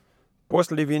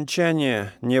После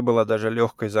венчания не было даже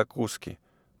легкой закуски.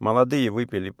 Молодые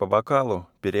выпили по бокалу,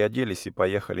 переоделись и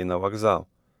поехали на вокзал.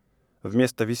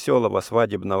 Вместо веселого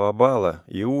свадебного бала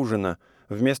и ужина,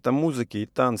 вместо музыки и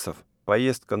танцев,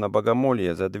 поездка на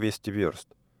богомолье за 200 верст.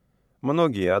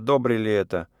 Многие одобрили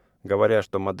это, говоря,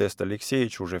 что Модест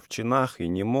Алексеевич уже в чинах и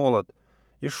не молод,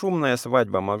 и шумная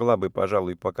свадьба могла бы,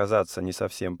 пожалуй, показаться не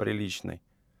совсем приличной.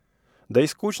 Да и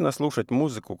скучно слушать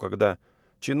музыку, когда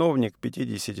чиновник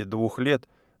 52 лет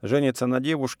женится на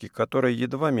девушке, которой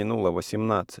едва минуло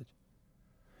 18.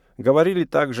 Говорили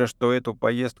также, что эту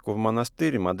поездку в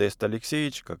монастырь Модест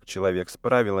Алексеевич, как человек с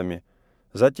правилами,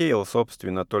 затеял,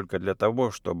 собственно, только для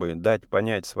того, чтобы дать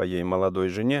понять своей молодой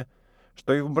жене,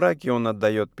 что и в браке он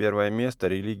отдает первое место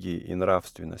религии и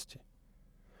нравственности.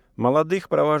 Молодых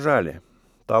провожали.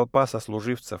 Толпа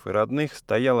сослуживцев и родных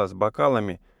стояла с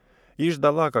бокалами и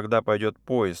ждала, когда пойдет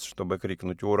поезд, чтобы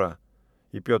крикнуть «Ура!».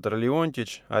 И Петр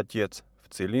Леонтьич, отец,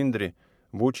 в цилиндре,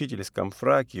 в учительском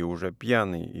фраке, уже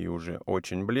пьяный и уже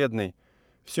очень бледный,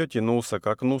 все тянулся к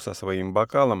окну со своим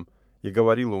бокалом и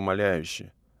говорил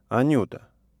умоляюще: «Анюта,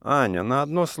 Аня, на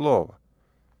одно слово».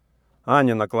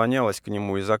 Аня наклонялась к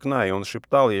нему из окна, и он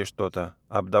шептал ей что-то,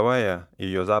 обдавая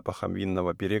ее запахом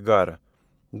винного перегара.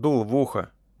 Дул в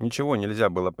ухо, ничего нельзя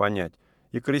было понять,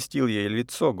 и крестил ей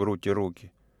лицо, грудь и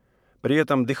руки. При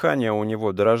этом дыхание у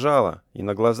него дрожало, и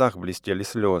на глазах блестели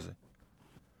слезы.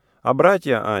 А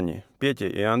братья Ани, Петя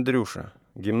и Андрюша,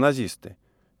 гимназисты,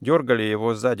 дергали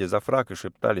его сзади за фрак и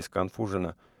шептали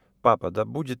сконфуженно: «Папа, да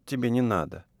будет тебе не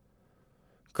надо».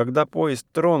 Когда поезд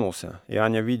тронулся, и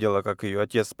Аня видела, как ее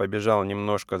отец побежал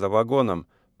немножко за вагоном,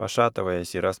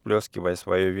 пошатываясь и расплескивая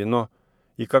свое вино,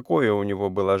 и какое у него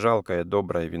было жалкое,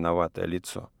 доброе, виноватое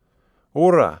лицо.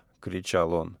 «Ура!» —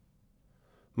 кричал он.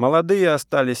 Молодые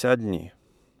остались одни.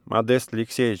 Модест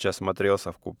Алексеевич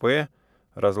осмотрелся в купе,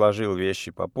 разложил вещи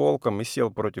по полкам и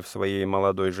сел против своей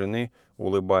молодой жены,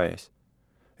 улыбаясь.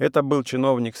 Это был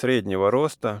чиновник среднего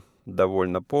роста,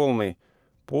 довольно полный,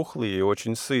 пухлый и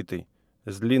очень сытый,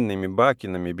 с длинными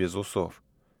бакинами без усов.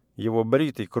 Его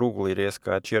бритый, круглый,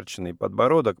 резко очерченный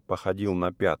подбородок походил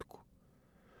на пятку.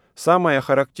 Самое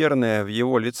характерное в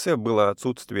его лице было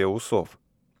отсутствие усов.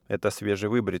 Это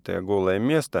свежевыбритое голое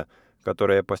место,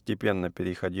 которое постепенно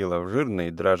переходило в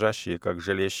жирные, дрожащие, как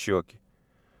желе, щеки.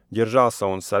 Держался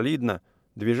он солидно,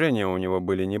 движения у него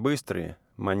были не быстрые,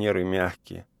 манеры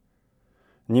мягкие.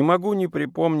 «Не могу не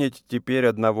припомнить теперь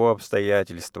одного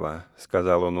обстоятельства», —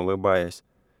 сказал он, улыбаясь.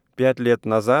 5 лет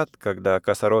назад, когда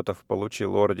Косоротов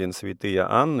получил орден святые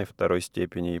Анны второй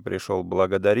степени и пришел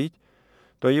благодарить,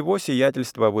 то его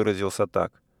сиятельство выразился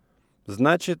так: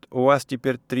 «Значит, у вас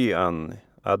теперь 3 Анны,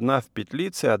 одна в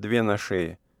петлице, а 2 на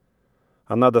шее».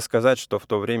 А надо сказать, что в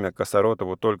то время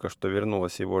Косоротову только что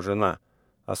вернулась его жена,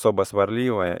 особо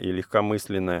сварливая и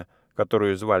легкомысленная,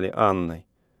 которую звали Анной.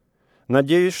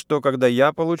 Надеюсь, что когда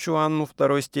я получу Анну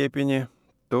второй степени,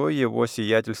 то его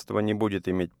сиятельство не будет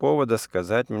иметь повода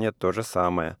сказать мне то же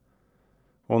самое.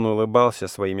 Он улыбался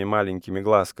своими маленькими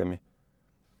глазками.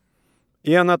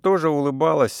 И она тоже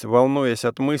улыбалась, волнуясь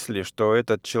от мысли, что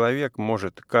этот человек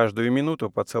может каждую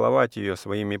минуту поцеловать ее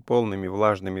своими полными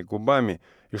влажными губами,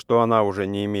 и что она уже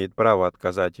не имеет права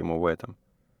отказать ему в этом.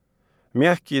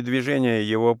 Мягкие движения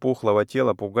его пухлого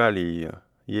тела пугали ее.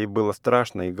 Ей было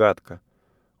страшно и гадко.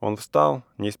 Он встал,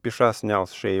 не спеша снял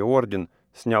с шеи орден,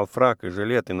 снял фрак и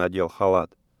жилет и надел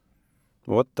халат.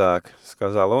 «Вот так», —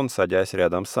 сказал он, садясь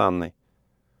рядом с Анной.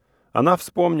 Она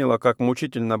вспомнила, как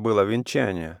мучительно было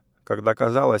венчание, когда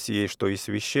казалось ей, что и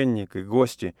священник, и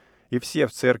гости, и все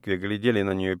в церкви глядели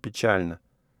на нее печально.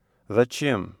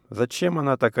 Зачем? Зачем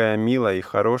она такая милая и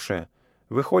хорошая,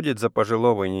 выходит за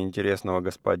пожилого и неинтересного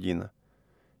господина?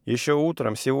 Еще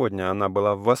утром сегодня она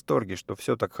была в восторге, что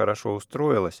все так хорошо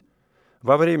устроилось.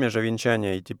 Во время же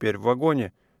венчания и теперь в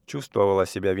вагоне чувствовала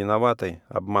себя виноватой,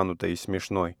 обманутой и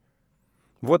смешной.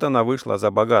 Вот она вышла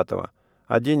за богатого,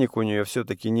 а денег у нее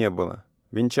все-таки не было.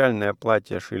 Венчальное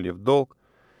платье шили в долг,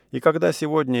 и когда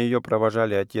сегодня ее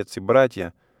провожали отец и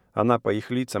братья, она по их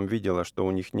лицам видела, что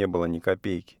у них не было ни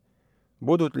копейки.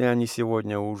 Будут ли они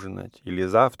сегодня ужинать или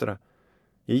завтра?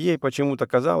 И ей почему-то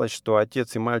казалось, что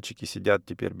отец и мальчики сидят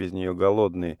теперь без нее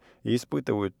голодные и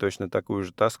испытывают точно такую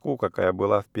же тоску, какая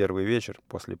была в первый вечер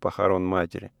после похорон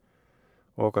матери.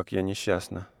 «О, как я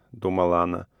несчастна», — думала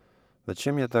она.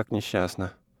 «Зачем я так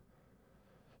несчастна?»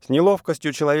 С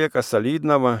неловкостью человека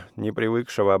солидного, не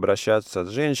привыкшего обращаться с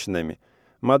женщинами,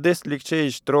 Модест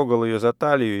Алексеевич трогал ее за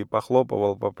талию и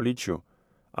похлопывал по плечу,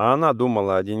 а она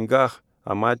думала о деньгах,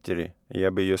 о матери и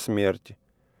об ее смерти.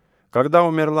 Когда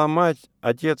умерла мать,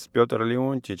 отец Петр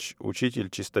Леонтьич, учитель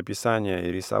чистописания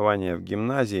и рисования в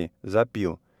гимназии,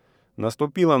 запил.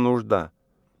 Наступила нужда.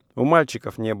 У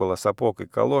мальчиков не было сапог и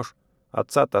калош,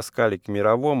 отца таскали к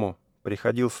мировому,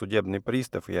 приходил судебный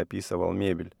пристав и описывал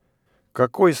мебель.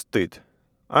 Какой стыд!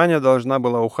 Аня должна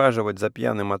была ухаживать за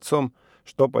пьяным отцом,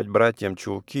 штопать братьям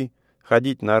чулки,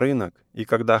 ходить на рынок, и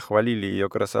когда хвалили ее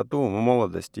красоту,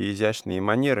 молодость и изящные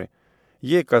манеры,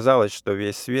 ей казалось, что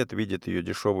весь свет видит ее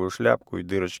дешевую шляпку и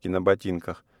дырочки на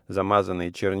ботинках,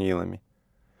 замазанные чернилами.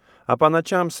 А по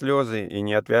ночам слезы и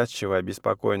неотвязчивая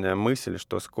беспокойная мысль,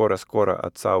 что скоро-скоро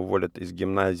отца уволят из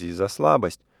гимназии за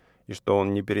слабость, и что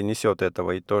он не перенесет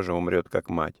этого и тоже умрет как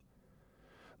мать.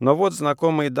 Но вот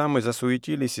знакомые дамы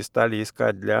засуетились и стали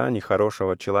искать для Ани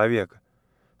хорошего человека.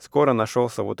 Скоро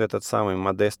нашелся вот этот самый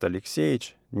Модест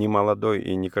Алексеевич, не молодой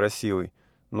и некрасивый,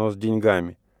 но с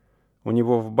деньгами. У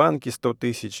него в банке 100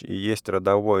 тысяч и есть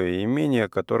родовое имение,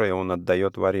 которое он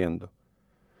отдает в аренду.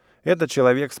 Это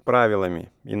человек с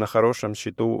правилами и на хорошем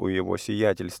счету у его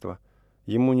сиятельства.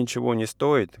 Ему ничего не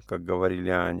стоит, как говорили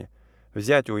Ане,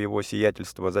 взять у его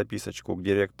сиятельства записочку к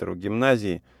директору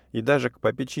гимназии и даже к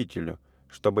попечителю,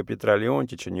 чтобы Петра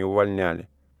Леонтьича не увольняли.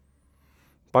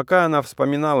 Пока она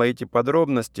вспоминала эти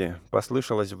подробности,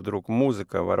 послышалась вдруг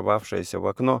музыка, ворвавшаяся в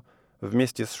окно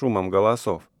вместе с шумом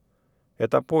голосов.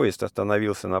 Это поезд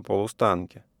остановился на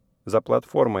полустанке. За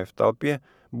платформой в толпе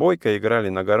бойко играли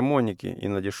на гармонике и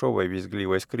на дешевой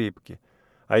визгливой скрипке,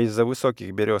 а из-за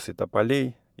высоких берез и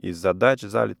тополей, из-за дач,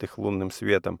 залитых лунным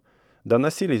светом,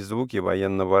 доносились звуки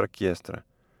военного оркестра.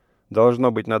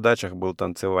 Должно быть, на дачах был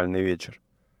танцевальный вечер.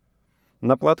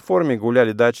 На платформе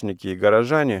гуляли дачники и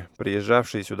горожане,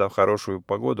 приезжавшие сюда в хорошую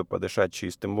погоду подышать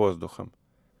чистым воздухом.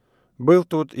 Был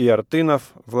тут и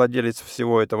Артынов, владелец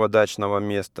всего этого дачного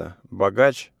места,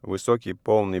 богач, высокий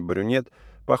полный брюнет,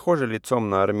 похожий лицом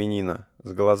на армянина,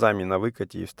 с глазами на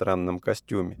выкате и в странном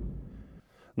костюме.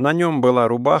 На нем была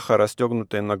рубаха,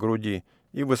 расстегнутая на груди,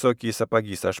 и высокие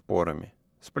сапоги со шпорами.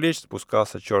 С плеч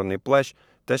спускался черный плащ,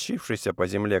 тащившийся по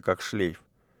земле, как шлейф.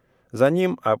 За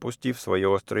ним, опустив свои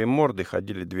острые морды,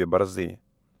 ходили две борзые.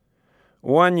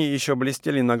 У Ани еще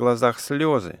блестели на глазах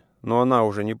слезы, но она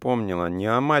уже не помнила ни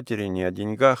о матери, ни о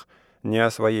деньгах, ни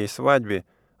о своей свадьбе,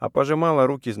 а пожимала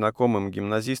руки знакомым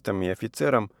гимназистам и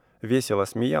офицерам, весело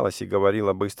смеялась и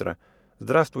говорила быстро: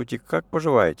 «Здравствуйте, как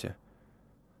поживаете?»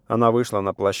 Она вышла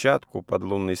на площадку под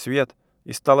лунный свет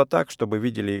и стала так, чтобы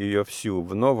видели ее всю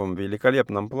в новом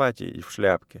великолепном платье и в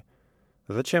шляпке.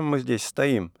 «Зачем мы здесь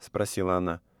стоим?» — спросила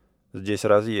она. «Здесь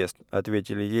разъезд», —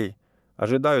 ответили ей.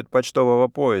 «Ожидают почтового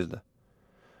поезда».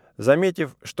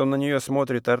 Заметив, что на нее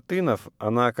смотрит Артынов,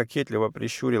 она кокетливо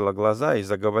прищурила глаза и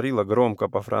заговорила громко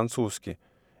по-французски.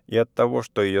 И от того,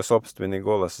 что ее собственный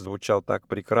голос звучал так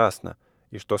прекрасно,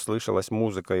 и что слышалась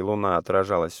музыка и луна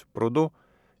отражалась в пруду,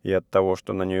 и от того,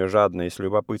 что на нее жадно и с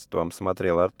любопытством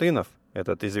смотрел Артынов,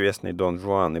 этот известный Дон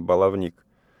Жуан и баловник,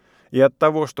 и от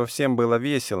того, что всем было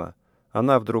весело,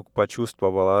 она вдруг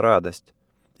почувствовала радость.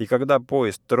 И когда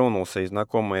поезд тронулся и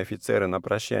знакомые офицеры на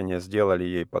прощание сделали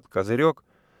ей под козырек,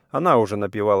 она уже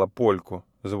напевала польку,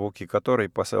 звуки которой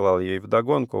посылал ей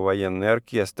вдогонку военный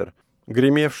оркестр,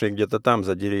 гремевший где-то там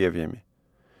за деревьями.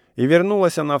 И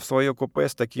вернулась она в свое купе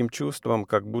с таким чувством,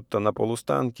 как будто на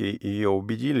полустанке ее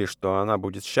убедили, что она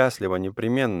будет счастлива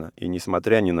непременно и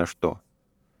несмотря ни на что.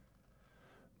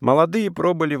 Молодые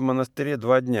пробыли в монастыре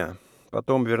 2 дня,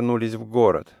 потом вернулись в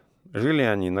город. Жили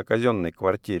они на казенной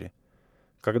квартире.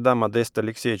 Когда Модест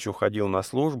Алексеевич уходил на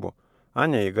службу,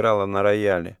 Аня играла на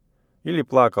рояле, или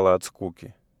плакала от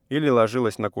скуки, или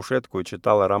ложилась на кушетку и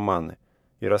читала романы,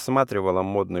 и рассматривала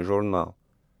модный журнал.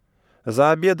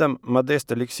 За обедом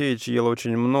Модест Алексеевич ел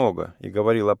очень много и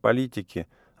говорил о политике,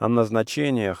 о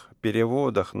назначениях,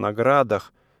 переводах,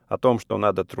 наградах, о том, что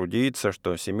надо трудиться,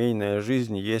 что семейная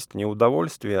жизнь есть не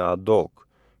удовольствие, а долг,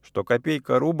 что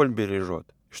копейка рубль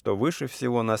бережет, что выше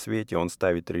всего на свете он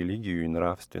ставит религию и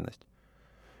нравственность.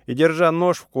 И, держа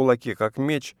нож в кулаке, как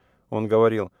меч, он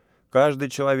говорил: «Каждый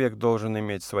человек должен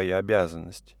иметь свои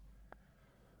обязанности».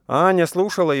 А Аня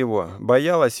слушала его,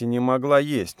 боялась и не могла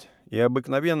есть, и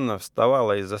обыкновенно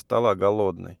вставала из-за стола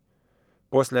голодной.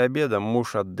 После обеда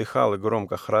муж отдыхал и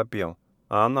громко храпел,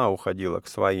 а она уходила к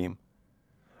своим.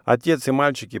 Отец и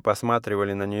мальчики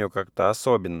посматривали на нее как-то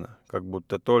особенно, как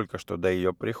будто только что до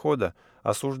ее прихода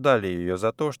осуждали ее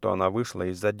за то, что она вышла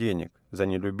из-за денег, за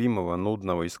нелюбимого,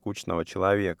 нудного и скучного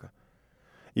человека.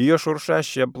 Ее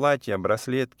шуршащее платье,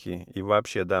 браслетки и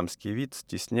вообще дамский вид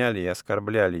стесняли и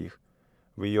оскорбляли их.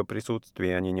 В ее присутствии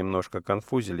они немножко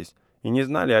конфузились и не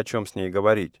знали, о чем с ней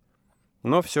говорить.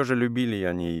 Но все же любили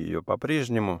они ее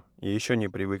по-прежнему и еще не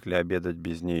привыкли обедать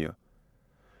без нее.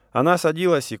 Она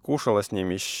садилась и кушала с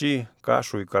ними щи,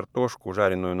 кашу и картошку,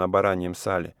 жареную на бараньем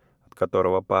сале, от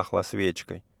которого пахло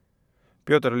свечкой.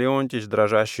 Петр Леонтьевич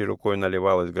дрожащей рукой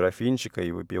наливал из графинчика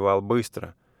и выпивал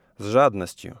быстро, с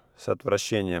жадностью, с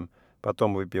отвращением.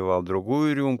 Потом выпивал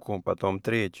другую рюмку, потом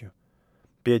третью.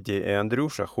 Петя и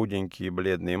Андрюша, худенькие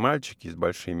бледные мальчики с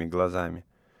большими глазами,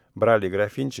 брали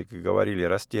графинчик и говорили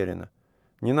растерянно: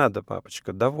 «Не надо,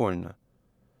 папочка, довольно».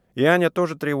 И Аня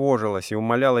тоже тревожилась и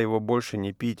умоляла его больше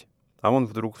не пить, а он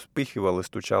вдруг вспыхивал и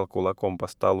стучал кулаком по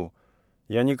столу.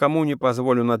 «Я никому не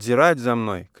позволю надзирать за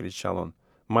мной!» — кричал он.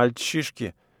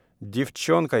 «Мальчишки!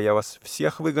 Девчонка, я вас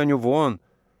всех выгоню вон!»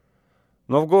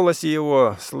 Но в голосе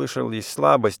его слышалась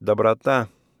слабость, доброта,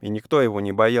 и никто его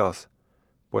не боялся.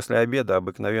 После обеда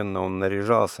обыкновенно он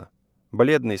наряжался.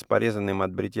 Бледный, с порезанным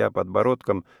от бритья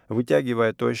подбородком,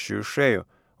 вытягивая тощую шею,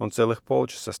 он целых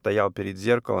полчаса стоял перед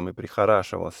зеркалом и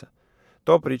прихорашивался.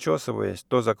 То причесываясь,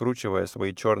 то закручивая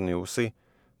свои черные усы,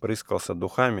 прыскался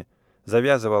духами,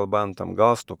 завязывал бантом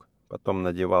галстук, потом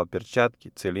надевал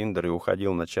перчатки, цилиндр и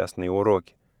уходил на частные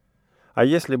уроки. А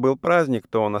если был праздник,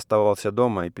 то он оставался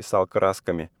дома и писал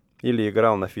красками или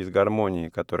играл на физгармонии,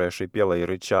 которая шипела и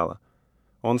рычала.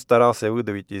 Он старался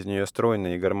выдавить из нее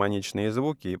стройные гармоничные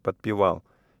звуки и подпевал,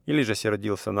 или же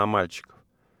сердился на мальчиков.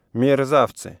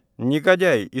 «Мерзавцы!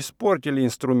 Негодяи! Испортили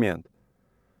инструмент!»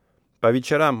 По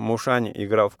вечерам Мушань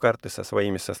играл в карты со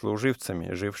своими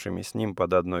сослуживцами, жившими с ним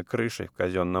под одной крышей в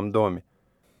казенном доме.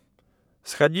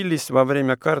 Сходились во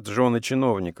время карт жены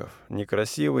чиновников,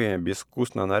 некрасивые,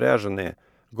 безвкусно наряженные,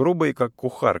 грубые, как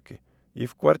кухарки, и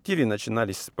в квартире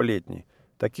начинались сплетни,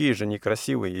 такие же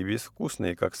некрасивые и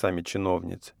безвкусные, как сами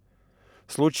чиновницы.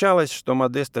 Случалось, что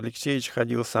Модест Алексеевич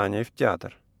ходил с Аней в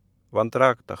театр. В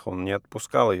антрактах он не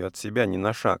отпускал ее от себя ни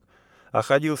на шаг, а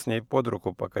ходил с ней под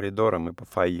руку по коридорам и по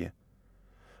фойе.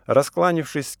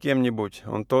 Раскланившись с кем-нибудь,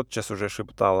 он тотчас уже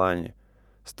шептал Ане: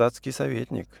 «Статский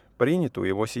советник, принят у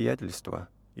его сиятельства»,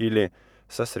 или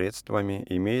 «со средствами,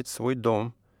 имеет свой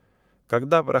дом».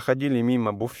 Когда проходили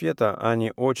мимо буфета,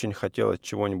 Ане очень хотелось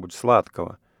чего-нибудь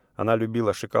сладкого. Она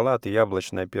любила шоколад и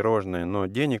яблочное пирожное, но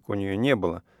денег у нее не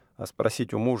было, а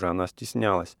спросить у мужа она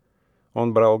стеснялась.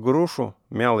 Он брал грушу,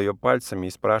 мял ее пальцами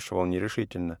и спрашивал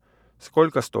нерешительно: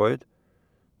 «Сколько стоит?»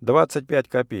 «25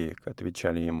 копеек», —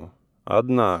 отвечали ему.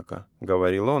 «Однако», —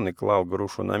 говорил он и клал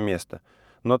грушу на место.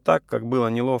 Но так как было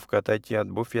неловко отойти от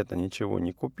буфета, ничего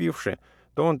не купивши,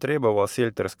 то он требовал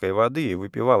сельтерской воды и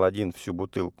выпивал один всю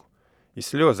бутылку. И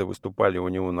слезы выступали у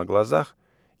него на глазах,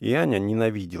 и Аня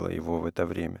ненавидела его в это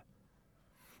время.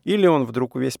 Или он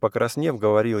вдруг весь покраснев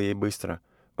говорил ей быстро: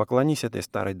 «Поклонись этой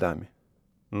старой даме».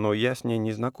 «Но я с ней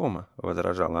не знакома», —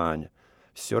 возражала Аня.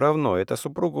 «Все равно, это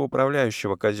супруга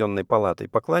управляющего казенной палатой.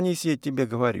 Поклонись ей, тебе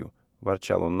говорю», —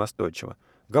 ворчал он настойчиво.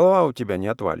 «Голова у тебя не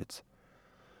отвалится».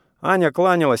 Аня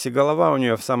кланялась, и голова у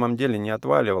нее в самом деле не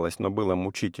отваливалась, но было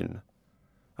мучительно.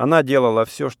 Она делала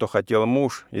все, что хотел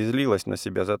муж, и злилась на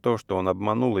себя за то, что он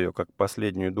обманул ее, как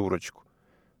последнюю дурочку.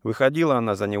 Выходила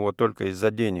она за него только из-за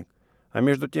денег, а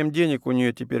между тем денег у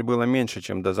нее теперь было меньше,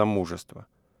 чем до замужества.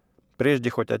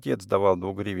 Прежде хоть отец давал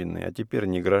 2-гривенные, а теперь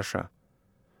ни гроша.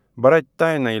 Брать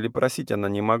тайно или просить она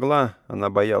не могла,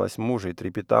 она боялась мужа и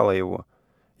трепетала его.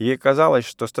 Ей казалось,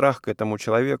 что страх к этому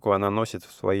человеку она носит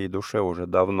в своей душе уже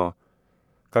давно.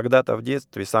 Когда-то в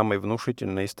детстве самой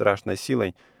внушительной и страшной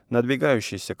силой,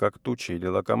 надвигающейся как туча или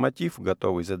локомотив,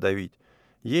 готовый задавить,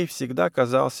 ей всегда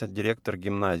казался директор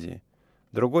гимназии.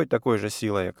 Другой такой же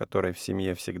силой, о которой в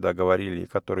семье всегда говорили и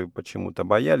которой почему-то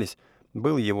боялись,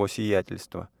 был его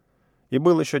сиятельство. И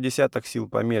был еще десяток сил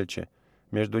помельче.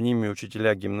 Между ними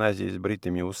учителя гимназии с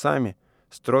бритыми усами,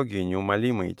 строгие,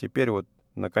 неумолимые, и теперь вот,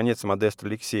 наконец, Модест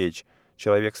Алексеевич,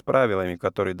 человек с правилами,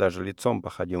 который даже лицом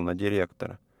походил на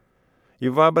директора. И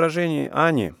в воображении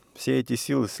Ани все эти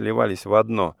силы сливались в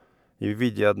одно, и в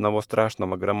виде одного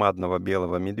страшного громадного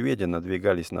белого медведя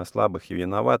надвигались на слабых и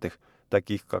виноватых,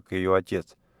 таких, как ее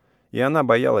отец. И она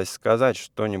боялась сказать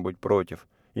что-нибудь против,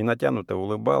 и натянуто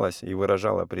улыбалась и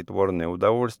выражала притворное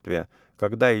удовольствие,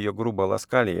 когда ее грубо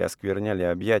ласкали и оскверняли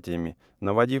объятиями,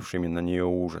 наводившими на нее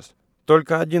ужас.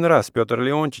 Только один раз Петр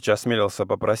Леонтьевич осмелился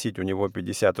попросить у него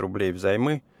 50 рублей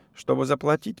взаймы, чтобы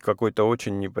заплатить какой-то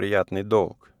очень неприятный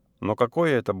долг. Но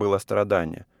какое это было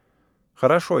страдание!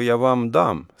 «Хорошо, я вам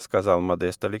дам», — сказал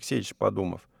Модест Алексеевич,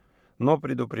 подумав, «но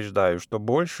предупреждаю, что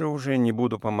больше уже не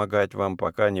буду помогать вам,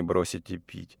 пока не бросите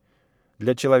пить.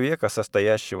 Для человека,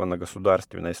 состоящего на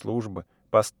государственной службе,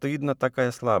 постыдна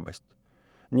такая слабость.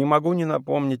 Не могу не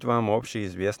напомнить вам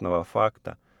общеизвестного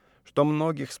факта, что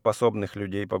многих способных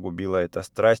людей погубила эта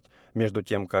страсть, между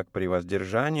тем, как при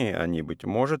воздержании они, быть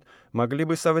может, могли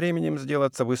бы со временем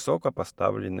сделаться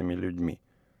высокопоставленными людьми.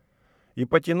 И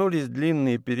потянулись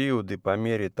длинные периоды по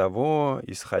мере того,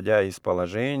 исходя из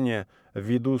положения,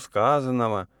 ввиду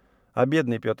сказанного, а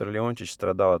бедный Петр Леонтьевич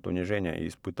страдал от унижения и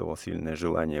испытывал сильное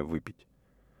желание выпить.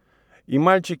 И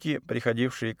мальчики,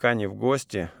 приходившие к Ане в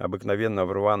гости, обыкновенно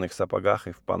в рваных сапогах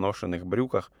и в поношенных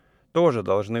брюках, тоже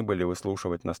должны были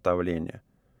выслушивать наставления.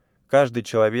 «Каждый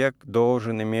человек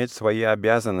должен иметь свои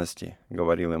обязанности», —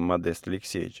 говорил им Модест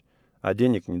Алексеевич, а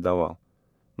денег не давал.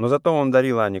 Но зато он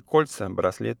дарил Ане кольца,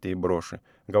 браслеты и броши,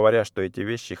 говоря, что эти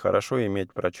вещи хорошо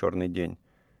иметь про черный день.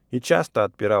 И часто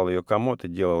отпирал ее комод и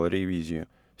делал ревизию,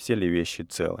 все ли вещи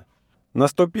целы.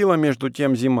 Наступила между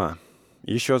тем зима.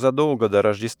 Еще задолго до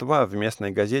Рождества в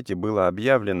местной газете было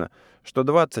объявлено, что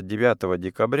 29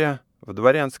 декабря в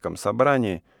дворянском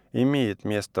собрании имеет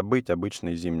место быть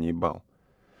обычный зимний бал.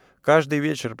 Каждый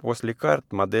вечер после карт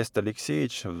Модест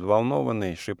Алексеевич,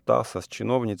 взволнованный, шептался с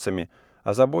чиновницами,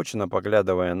 озабоченно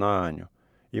поглядывая на Аню,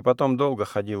 и потом долго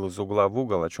ходил из угла в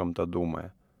угол, о чем-то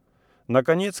думая.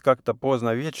 Наконец, как-то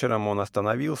поздно вечером он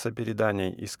остановился перед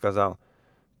Аней и сказал: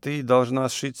 «Ты должна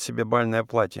сшить себе бальное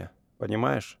платье,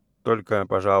 понимаешь? Только,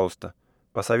 пожалуйста,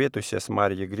 посоветуйся с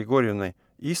Марьей Григорьевной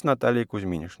и с Натальей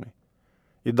Кузьминишной».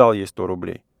 И дал ей 100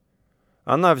 рублей.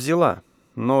 Она взяла,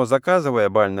 но, заказывая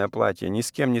бальное платье, ни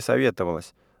с кем не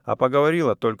советовалась, а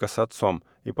поговорила только с отцом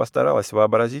и постаралась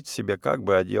вообразить себе, как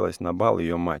бы оделась на бал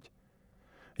ее мать.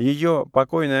 Ее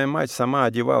покойная мать сама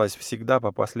одевалась всегда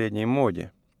по последней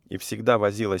моде, и всегда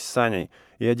возилась с Аней,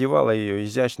 и одевала ее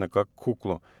изящно, как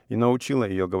куклу, и научила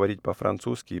ее говорить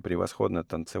по-французски и превосходно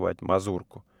танцевать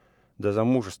мазурку. До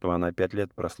замужества она 5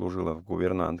 лет прослужила в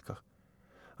гувернантках.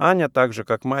 Аня, так же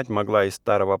как мать, могла из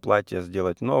старого платья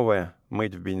сделать новое,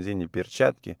 мыть в бензине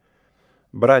перчатки,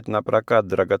 брать на прокат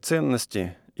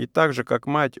драгоценности, и так же как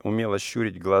мать умела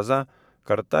щурить глаза,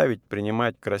 картавить,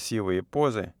 принимать красивые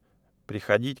позы,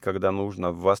 приходить, когда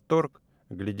нужно, в восторг,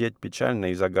 глядеть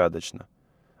печально и загадочно.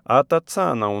 А от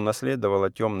отца она унаследовала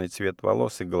темный цвет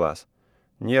волос и глаз,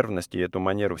 нервность и эту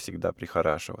манеру всегда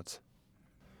прихорашиваться.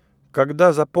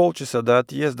 Когда за полчаса до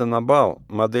отъезда на бал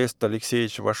Модест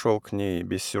Алексеевич вошел к ней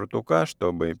без сюртука,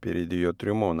 чтобы перед ее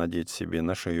трюмо надеть себе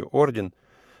на шею орден,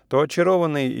 то,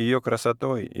 очарованный ее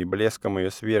красотой и блеском ее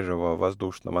свежего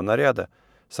воздушного наряда,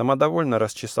 самодовольно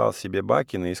расчесал себе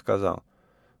бакины и сказал: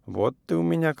 «Вот ты у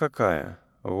меня какая,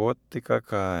 вот ты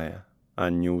какая,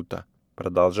 Анюта», —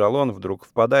 продолжал он, вдруг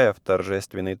впадая в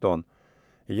торжественный тон.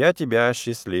 «Я тебя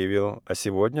осчастливил, а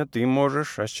сегодня ты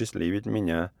можешь осчастливить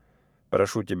меня.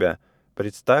 Прошу тебя,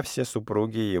 представься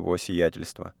супруге его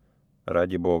сиятельства.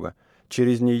 Ради Бога,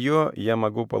 через нее я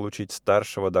могу получить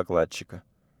старшего докладчика».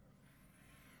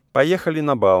 Поехали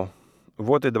на бал.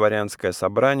 Вот и дворянское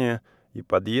собрание, и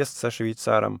подъезд со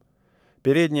швейцаром.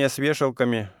 Передние с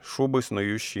вешалками, шубы,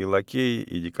 снующие лакеи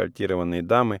и декольтированные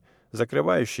дамы,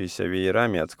 закрывающиеся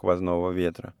веерами от сквозного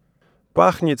ветра.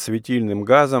 Пахнет светильным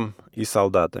газом и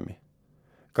солдатами.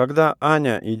 Когда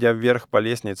Аня, идя вверх по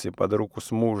лестнице под руку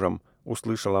с мужем,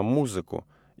 услышала музыку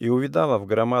и увидала в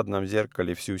громадном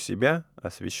зеркале всю себя,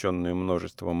 освещенную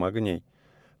множеством огней,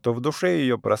 то в душе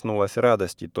ее проснулась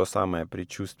радость и то самое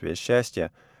предчувствие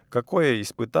счастья, какое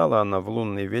испытала она в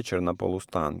лунный вечер на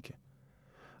полустанке.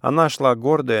 Она шла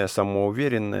гордая,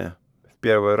 самоуверенная, в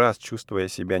первый раз чувствуя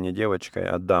себя не девочкой,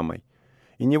 а дамой,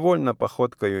 и невольно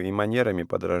походкою и манерами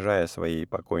подражая своей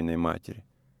покойной матери.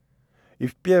 И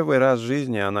в первый раз в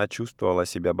жизни она чувствовала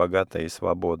себя богатой и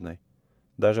свободной.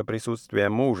 Даже присутствие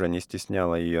мужа не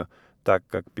стесняло ее, так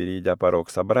как, перейдя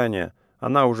порог собрания,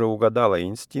 она уже угадала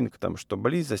инстинктом, что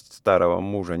близость старого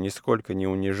мужа нисколько не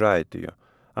унижает ее,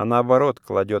 а наоборот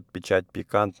кладет печать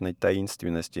пикантной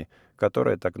таинственности,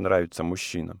 которая так нравится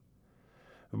мужчинам.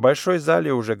 В большой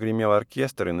зале уже гремел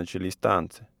оркестр и начались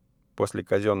танцы. После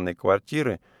казенной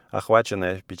квартиры,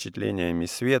 охваченная впечатлениями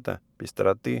света,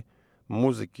 пестроты,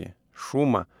 музыки,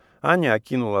 шума, Аня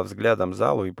окинула взглядом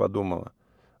залу и подумала: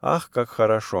 «Ах, как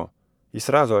хорошо!» И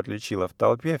сразу отличила в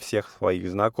толпе всех своих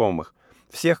знакомых,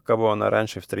 всех, кого она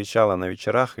раньше встречала на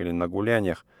вечерах или на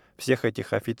гуляниях, всех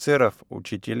этих офицеров,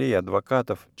 учителей,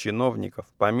 адвокатов, чиновников,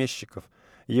 помещиков,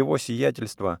 его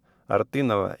сиятельства,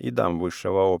 Артынова и дам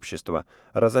высшего общества,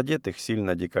 разодетых,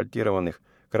 сильно декольтированных,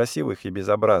 красивых и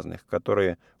безобразных,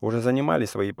 которые уже занимали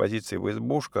свои позиции в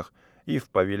избушках и в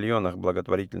павильонах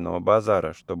благотворительного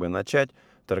базара, чтобы начать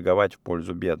торговать в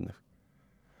пользу бедных.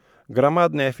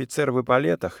 Громадный офицер в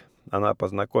эполетах, она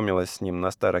познакомилась с ним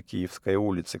на Старокиевской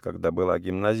улице, когда была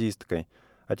гимназисткой,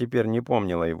 а теперь не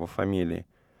помнила его фамилии,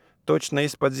 точно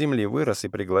из-под земли вырос и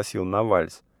пригласил на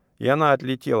вальс, и она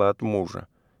отлетела от мужа.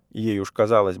 Ей уж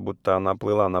казалось, будто она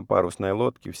плыла на парусной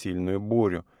лодке в сильную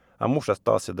бурю, а муж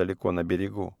остался далеко на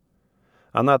берегу.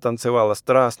 Она танцевала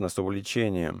страстно, с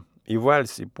увлечением, и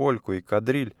вальс, и польку, и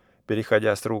кадриль,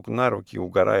 переходя с рук на руки,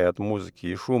 угорая от музыки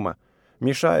и шума,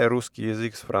 мешая русский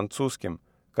язык с французским,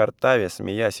 картавя,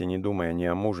 смеясь и не думая ни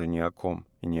о муже, ни о ком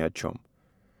и ни о чем.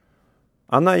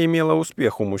 Она имела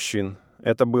успех у мужчин,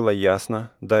 это было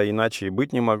ясно, да иначе и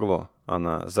быть не могло.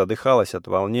 Она задыхалась от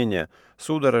волнения,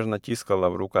 судорожно тискала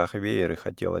в руках веер и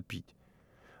хотела пить.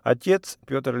 Отец,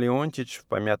 Петр Леонтьич, в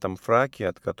помятом фраке,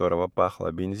 от которого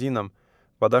пахло бензином,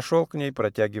 подошел к ней,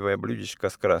 протягивая блюдечко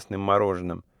с красным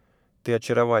мороженым. «Ты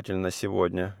очаровательна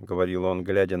сегодня», — говорил он,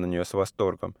 глядя на нее с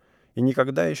восторгом. «И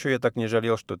никогда еще я так не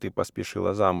жалел, что ты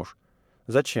поспешила замуж.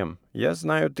 Зачем? Я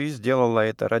знаю, ты сделала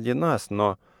это ради нас,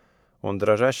 но...» Он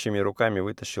дрожащими руками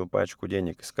вытащил пачку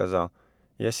денег и сказал: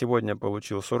 «Я сегодня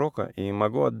получил с урока и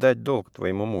могу отдать долг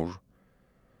твоему мужу».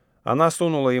 Она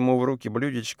сунула ему в руки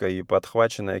блюдечко и,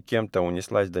 подхваченная кем-то,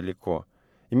 унеслась далеко.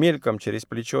 И мельком через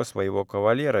плечо своего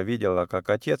кавалера видела, как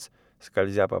отец,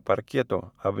 скользя по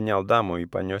паркету, обнял даму и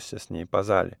понесся с ней по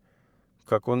зале.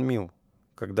 «Как он мил,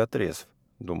 когда трезв»,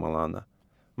 — думала она.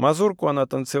 Мазурку она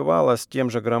танцевала с тем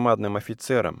же громадным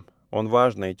офицером. Он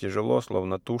важно и тяжело,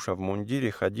 словно туша в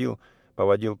мундире, ходил,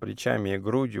 поводил плечами и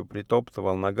грудью,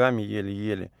 притоптывал ногами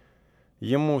еле-еле.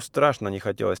 Ему страшно не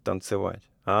хотелось танцевать,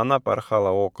 а она порхала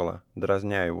около,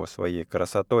 дразня его своей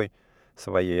красотой,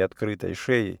 своей открытой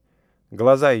шеей.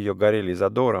 Глаза ее горели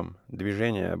задором,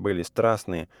 движения были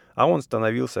страстные, а он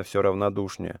становился все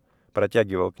равнодушнее,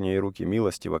 протягивал к ней руки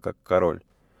милостиво, как король.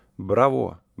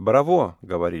 «Браво! Браво!» —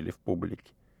 говорили в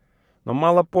публике. Но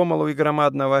мало-помалу и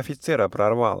громадного офицера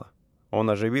прорвало. Он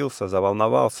оживился,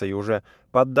 заволновался и, уже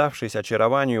поддавшись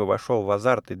очарованию, вошел в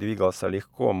азарт и двигался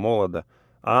легко, молодо,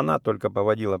 а она только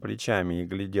поводила плечами и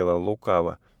глядела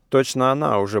лукаво. Точно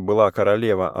она уже была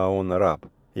королева, а он раб.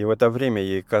 И в это время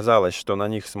ей казалось, что на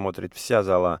них смотрит вся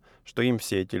зала, что им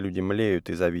все эти люди млеют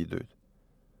и завидуют.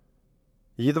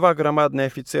 Едва громадный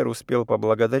офицер успел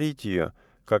поблагодарить ее,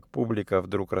 как публика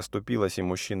вдруг расступилась, и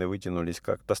мужчины вытянулись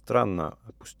как-то странно,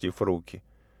 опустив руки.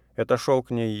 Это шел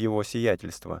к ней его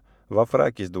сиятельство, во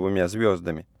фраке с 2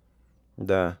 звездами.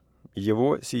 Да,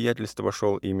 его сиятельство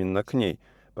шел именно к ней,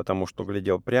 потому что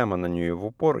глядел прямо на нее в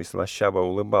упор и слащаво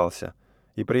улыбался,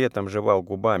 и при этом жевал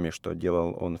губами, что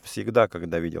делал он всегда,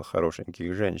 когда видел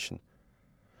хорошеньких женщин.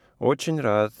 очень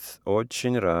рад»,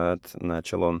 —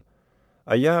 начал он.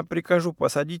 «А я прикажу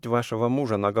посадить вашего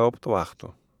мужа на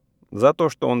гауптвахту за то,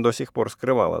 что он до сих пор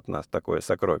скрывал от нас такое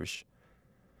сокровище.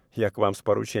 Я к вам с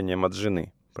поручением от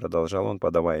жены», — продолжал он,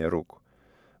 подавая руку.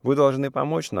 «Вы должны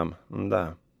помочь нам?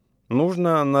 Да.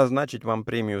 Нужно назначить вам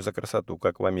премию за красоту,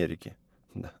 как в Америке.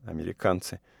 Да,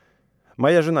 американцы.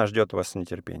 Моя жена ждет вас с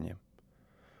нетерпением».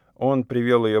 Он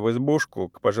привел ее в избушку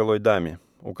к пожилой даме,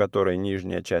 у которой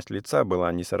нижняя часть лица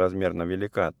была несоразмерно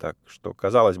велика, так что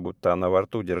казалось, будто она во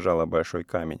рту держала большой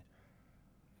камень.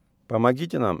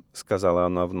 «Помогите нам», — сказала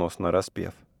она в нос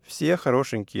нараспев. «Все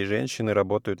хорошенькие женщины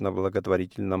работают на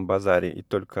благотворительном базаре, и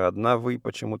только одна вы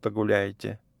почему-то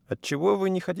гуляете. Отчего вы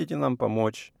не хотите нам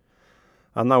помочь?»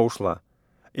 Она ушла,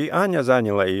 и Аня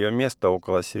заняла ее место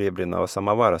около серебряного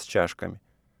самовара с чашками.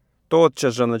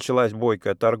 Тотчас же началась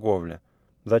бойкая торговля.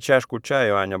 За чашку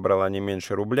чаю Аня брала не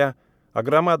меньше рубля, а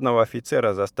громадного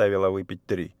офицера заставила выпить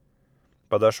 3.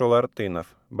 Подошел Артынов,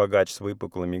 богач с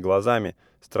выпуклыми глазами,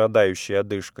 страдающий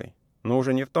одышкой. Но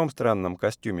уже не в том странном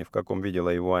костюме, в каком видела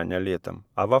его Аня летом,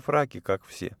 а во фраке, как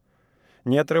все.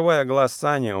 Не отрывая глаз с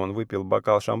Ани, он выпил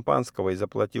бокал шампанского и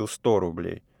заплатил 100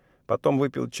 рублей. Потом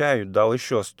выпил чаю, дал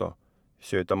еще 100.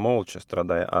 Все это молча,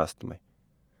 страдая астмой.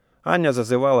 Аня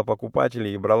зазывала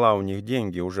покупателей и брала у них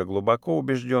деньги, уже глубоко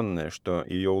убежденная, что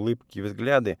ее улыбки и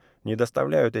взгляды не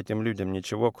доставляют этим людям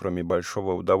ничего, кроме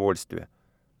большого удовольствия.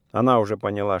 Она уже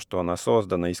поняла, что она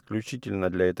создана исключительно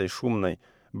для этой шумной,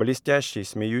 блестящей,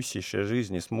 смеющейся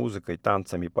жизни с музыкой,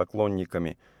 танцами,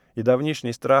 поклонниками, и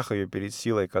давнишний страх ее перед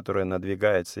силой, которая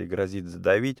надвигается и грозит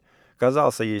задавить,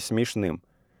 казался ей смешным.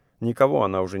 Никого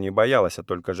она уже не боялась, а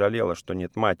только жалела, что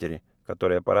нет матери,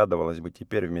 которая порадовалась бы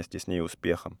теперь вместе с ней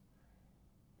успехом.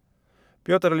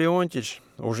 Петр Леонтьич,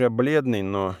 уже бледный,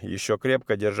 но еще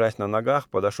крепко держась на ногах,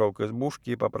 подошел к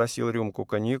избушке и попросил рюмку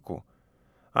коньяку.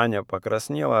 Аня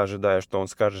покраснела, ожидая, что он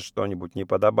скажет что-нибудь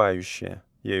неподобающее.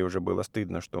 Ей уже было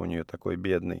стыдно, что у нее такой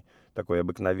бедный, такой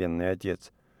обыкновенный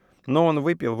отец. Но он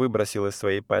выпил, выбросил из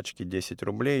своей пачки 10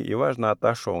 рублей и, важно,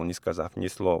 отошел, не сказав ни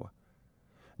слова.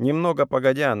 Немного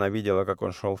погодя, она видела, как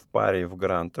он шел в паре в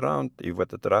гранд-раунд, и в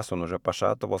этот раз он уже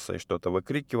пошатывался и что-то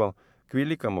выкрикивал к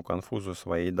великому конфузу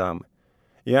своей дамы.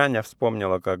 И Аня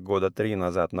вспомнила, как года 3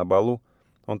 назад на балу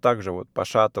он также вот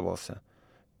пошатывался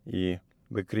и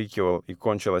выкрикивал, и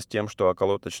кончилось тем, что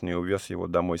околоточный увез его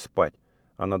домой спать,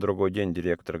 а на другой день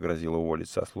директор грозил уволить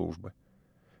со службы.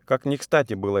 Как не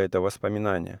кстати было это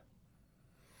воспоминание.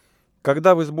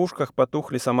 Когда в избушках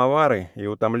потухли самовары и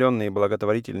утомленные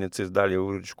благотворительницы сдали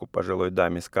выручку пожилой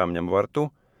даме с камнем во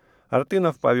рту,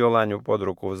 Артынов повел Аню под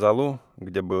руку в залу,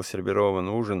 где был сервирован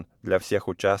ужин для всех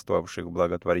участвовавших в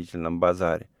благотворительном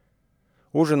базаре.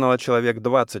 Ужинало человек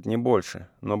 20, не больше,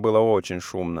 но было очень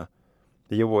шумно.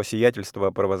 Его сиятельство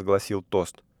провозгласил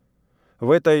тост. В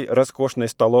этой роскошной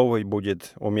столовой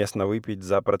будет уместно выпить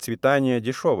за процветание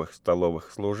дешевых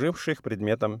столовых, служивших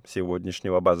предметом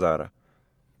сегодняшнего базара.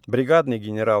 Бригадный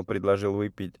генерал предложил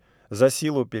выпить за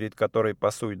силу, перед которой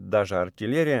пасует даже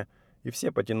артиллерия, и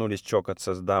все потянулись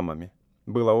чокаться с дамами.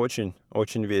 Было очень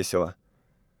весело.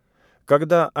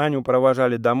 Когда Аню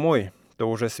провожали домой, то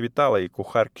уже светало, и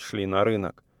кухарки шли на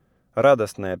рынок.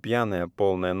 Радостная, пьяная,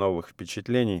 полная новых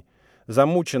впечатлений,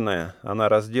 замученная, она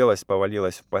разделась,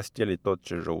 повалилась в постель и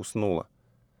тотчас же уснула.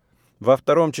 Во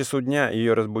 2 часу дня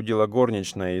ее разбудила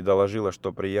горничная и доложила,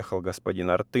 что приехал господин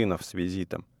Артынов с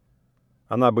визитом.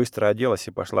 Она быстро оделась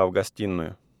и пошла в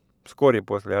гостиную. Вскоре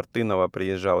после Артынова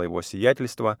приезжало его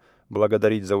сиятельство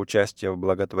благодарить за участие в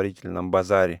благотворительном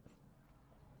базаре.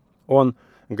 Он,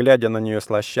 глядя на нее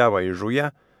слащаво и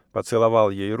жуя, поцеловал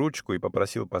ей ручку и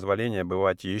попросил позволения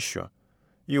бывать еще.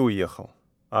 И уехал.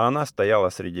 А она стояла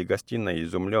среди гостиной,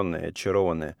 изумленная и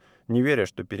очарованная, не веря,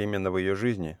 что перемена в ее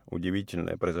жизни,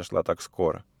 удивительная, произошла так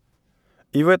скоро.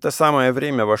 И в это самое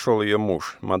время вошел ее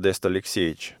муж, Модест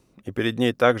Алексеевич. И перед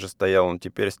ней также стоял он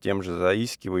теперь с тем же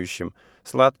заискивающим,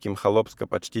 сладким,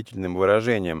 холопско-почтительным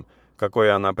выражением,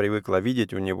 какое она привыкла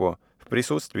видеть у него в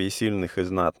присутствии сильных и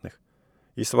знатных.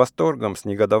 И с восторгом, с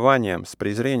негодованием, с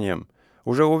презрением,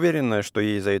 уже уверенная, что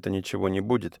ей за это ничего не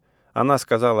будет, она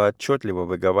сказала отчетливо,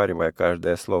 выговаривая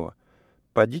каждое слово: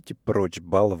 «Подите прочь,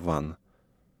 болван!»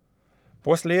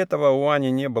 После этого у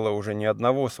Ани не было уже ни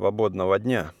одного свободного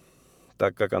дня,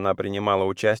 так как она принимала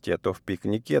участие то в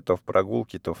пикнике, то в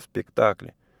прогулке, то в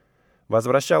спектакле.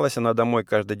 Возвращалась она домой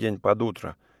каждый день под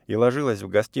утро и ложилась в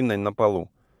гостиной на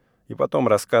полу, и потом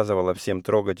рассказывала всем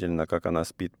трогательно, как она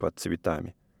спит под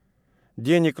цветами.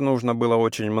 Денег нужно было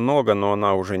очень много, но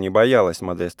она уже не боялась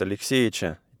Модеста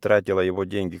Алексеевича и тратила его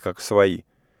деньги как свои.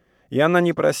 И она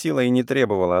не просила и не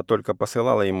требовала, а только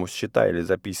посылала ему счета или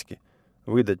записки,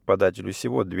 выдать подателю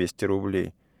всего 200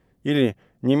 рублей или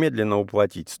немедленно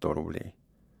уплатить 100 рублей.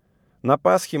 На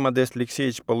Пасхе Модест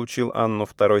Алексеевич получил Анну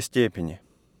 2 степени.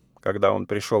 Когда он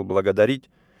пришел благодарить,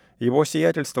 его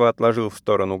сиятельство отложил в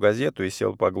сторону газету и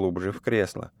сел поглубже в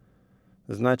кресло.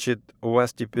 «Значит, у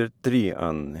вас теперь 3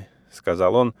 Анны», —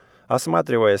 сказал он,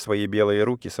 осматривая свои белые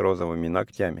руки с розовыми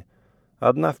ногтями.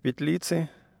 «1 в петлице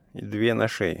и 2 на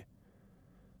шее».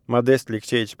 Модест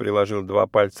Алексеевич приложил 2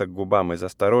 пальца к губам из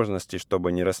осторожности,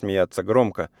 чтобы не рассмеяться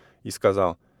громко, и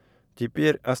сказал: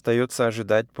 «Теперь остается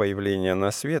ожидать появления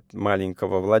на свет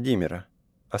маленького Владимира.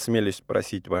 Осмелюсь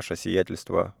просить ваше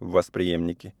сиятельство в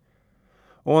восприемнике».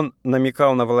 Он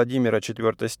намекал на Владимира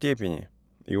 4 степени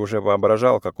и уже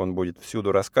воображал, как он будет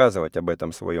всюду рассказывать об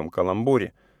этом своем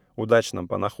каламбуре, удачном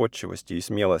по находчивости и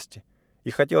смелости,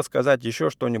 и хотел сказать еще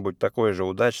что-нибудь такое же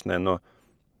удачное, но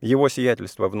его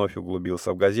сиятельство вновь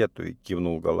углубился в газету и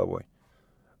кивнул головой.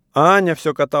 А Аня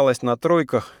все каталась на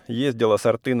тройках, ездила с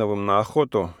Артыновым на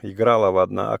охоту, играла в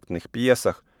одноактных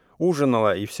пьесах,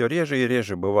 ужинала и все реже и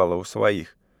реже бывала у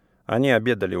своих. Они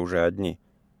обедали уже одни.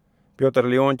 Петр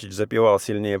Леонтьич запивал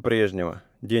сильнее прежнего,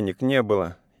 денег не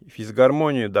было,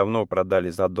 физгармонию давно продали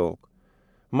за долг.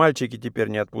 Мальчики теперь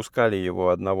не отпускали его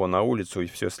одного на улицу и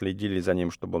все следили за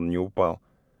ним, чтобы он не упал.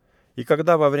 И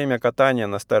когда во время катания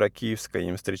на Старокиевской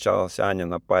им встречалась Аня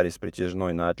на паре с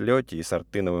Притяжной на отлете и с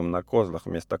Артыновым на козлах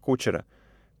вместо кучера,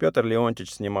 Петр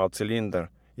Леонтьич снимал цилиндр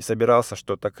и собирался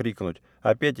что-то крикнуть,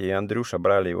 а Петя и Андрюша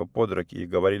брали его под руки и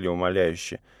говорили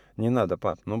умоляюще: «Не надо,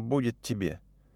 пап, ну будет тебе».